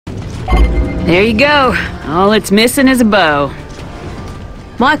There you go. All it's missing is a bow.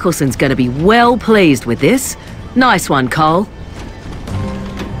 Michelson's gonna be well pleased with this. Nice one, Cole.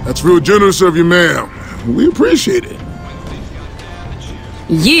 That's real generous of you, ma'am. We appreciate it.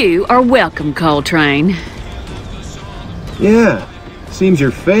 You are welcome, Coltrane. Yeah, seems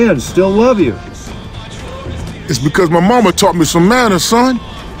your fans still love you. It's because my mama taught me some manners, son.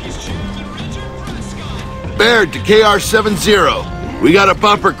 Baird to KR-70. We got a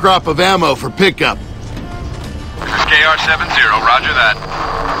bumper crop of ammo for pickup. This is KR-70, roger that.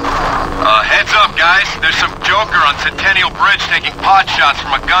 Heads up, guys. There's some joker on Centennial Bridge taking pot shots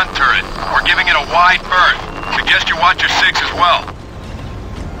from a gun turret. We're giving it a wide berth. Suggest you watch your 6 as well.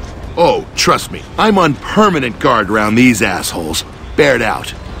 Oh, trust me, I'm on permanent guard around these assholes. Baird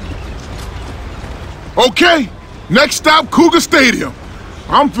out. Okay, next stop, Cougars Stadium.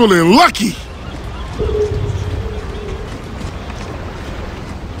 I'm feeling lucky.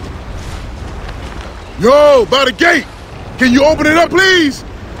 Yo, by the gate. Can you open it up, please?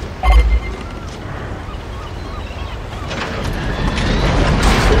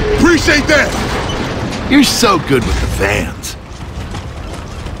 Appreciate that. You're so good with the fans.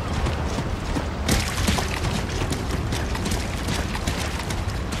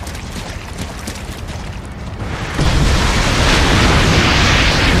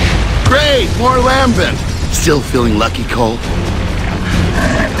 Great, more lambent. Still feeling lucky, Cole?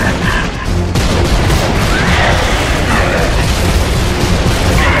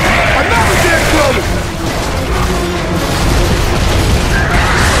 Another dead close.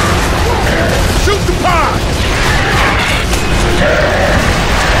 Shoot the pod.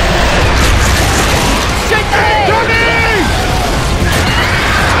 Coming!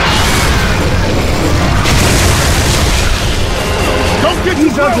 Don't get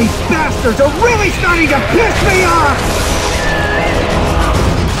These ugly bastards are really starting to piss me off!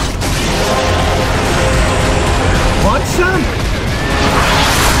 Want some?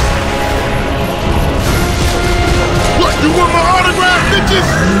 What, you want my autograph, bitches?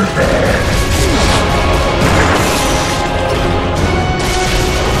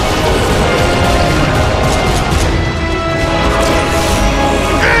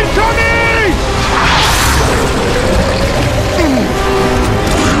 Incoming!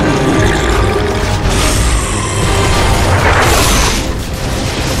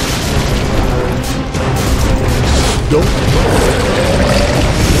 Don't.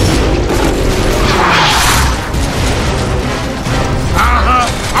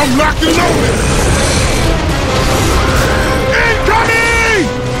 I'm locked and loaded! Incoming!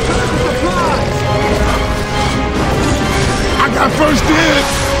 I got first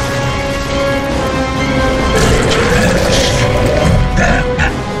dibs!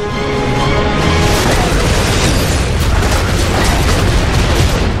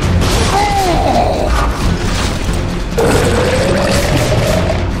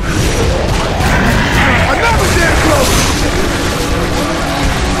 Another damn close!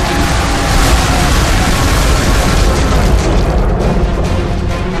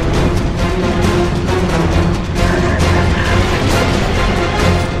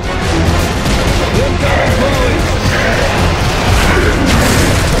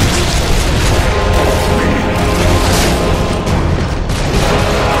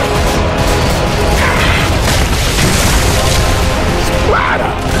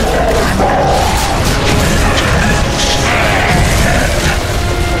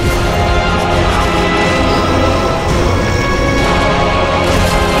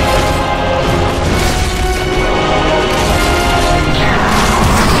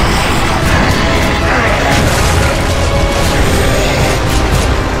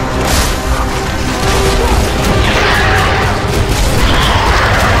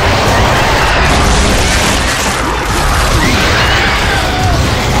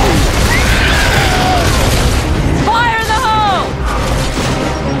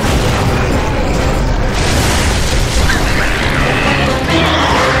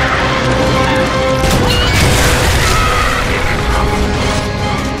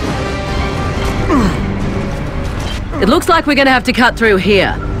 It looks like we're gonna have to cut through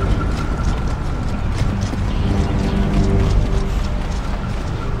here.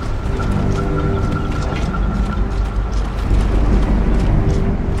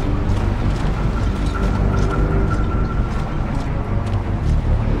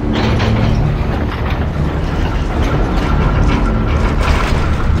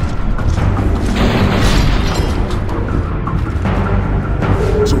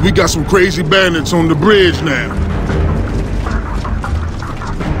 So we got some crazy bandits on the bridge now.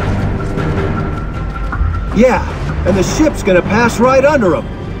 Yeah, and the ship's gonna pass right under them.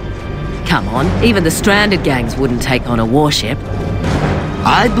 Come on, even the stranded gangs wouldn't take on a warship.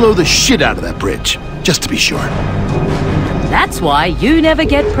 I'd blow the shit out of that bridge, just to be sure. That's why you never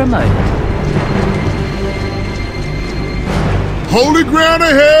get promoted. Holy ground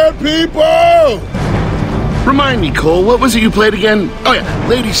ahead, people! Remind me, Cole, what was it you played again? Oh yeah,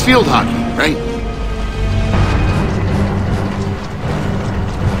 ladies field hockey, right?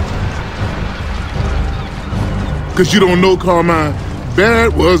 Cause you don't know, Carmine,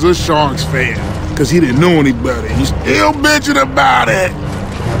 Barrett was a Sharks fan. Cause he didn't know anybody. He's still bitching about it.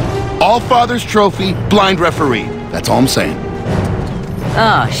 All Father's trophy, blind referee. That's all I'm saying.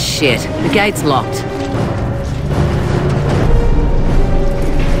 Oh, shit. The gate's locked.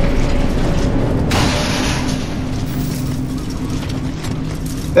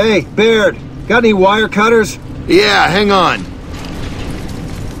 Hey, Baird, got any wire cutters? Yeah, hang on.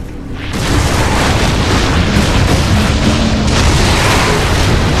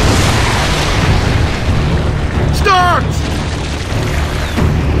 Start!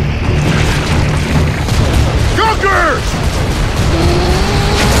 Cougars!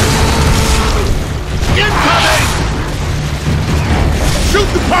 Incoming! Shoot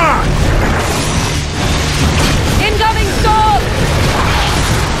the pod! Incoming storm!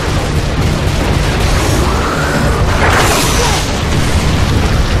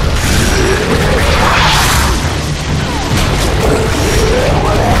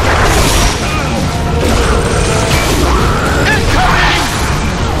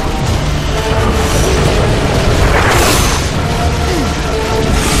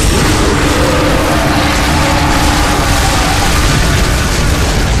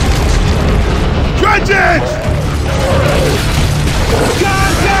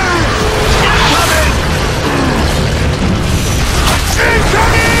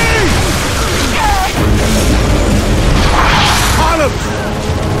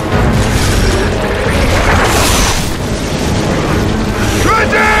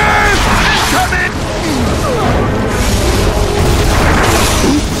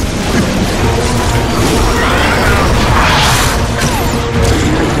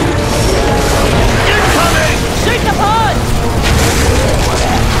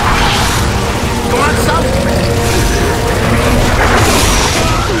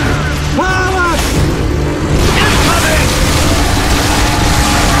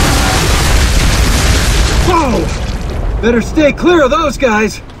 Better stay clear of those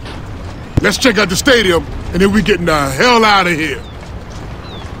guys. Let's check out the stadium, and then we getting the hell out of here.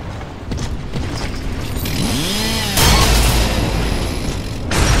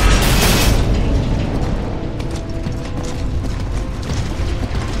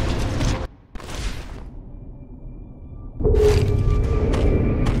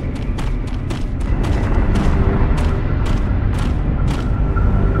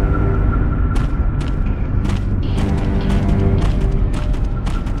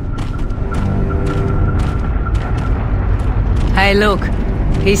 Hey, look.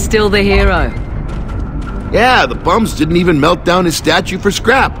 He's still the hero. Yeah, the bums didn't even melt down his statue for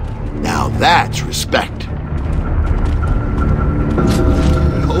scrap. Now that's respect.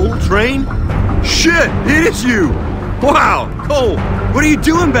 Cole Train? Shit, it is you! Wow, Cole, what are you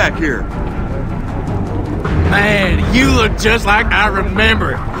doing back here? Man, you look just like I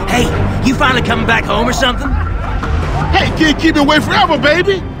remember. Hey, you finally coming back home or something? Hey, can't keep me away forever,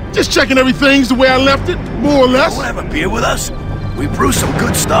 baby. Just checking everything's the way I left it, more or less. Want to have a beer with us? We brew some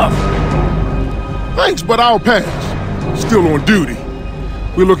good stuff. Thanks, but I'll pass. Still on duty.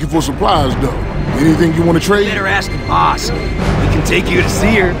 We're looking for supplies, though. Anything you want to trade? Better ask the boss. We can take you to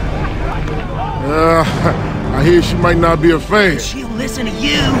see her. I hear she might not be a fan. She'll listen to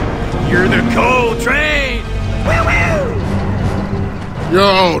you. You're the Cole Train. Woo-woo!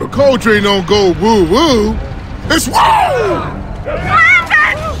 Yo, the Cole Train don't go woo-woo. It's woo! What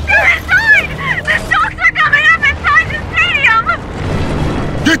happened? They're inside! The Sharks are coming up inside the stadium!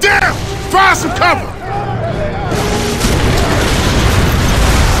 Get down! Find some cover!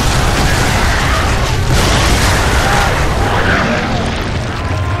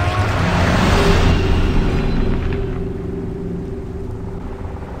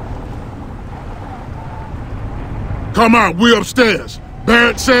 Come on, we're upstairs.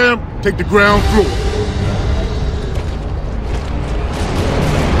 Barrett, Sam, take the ground floor.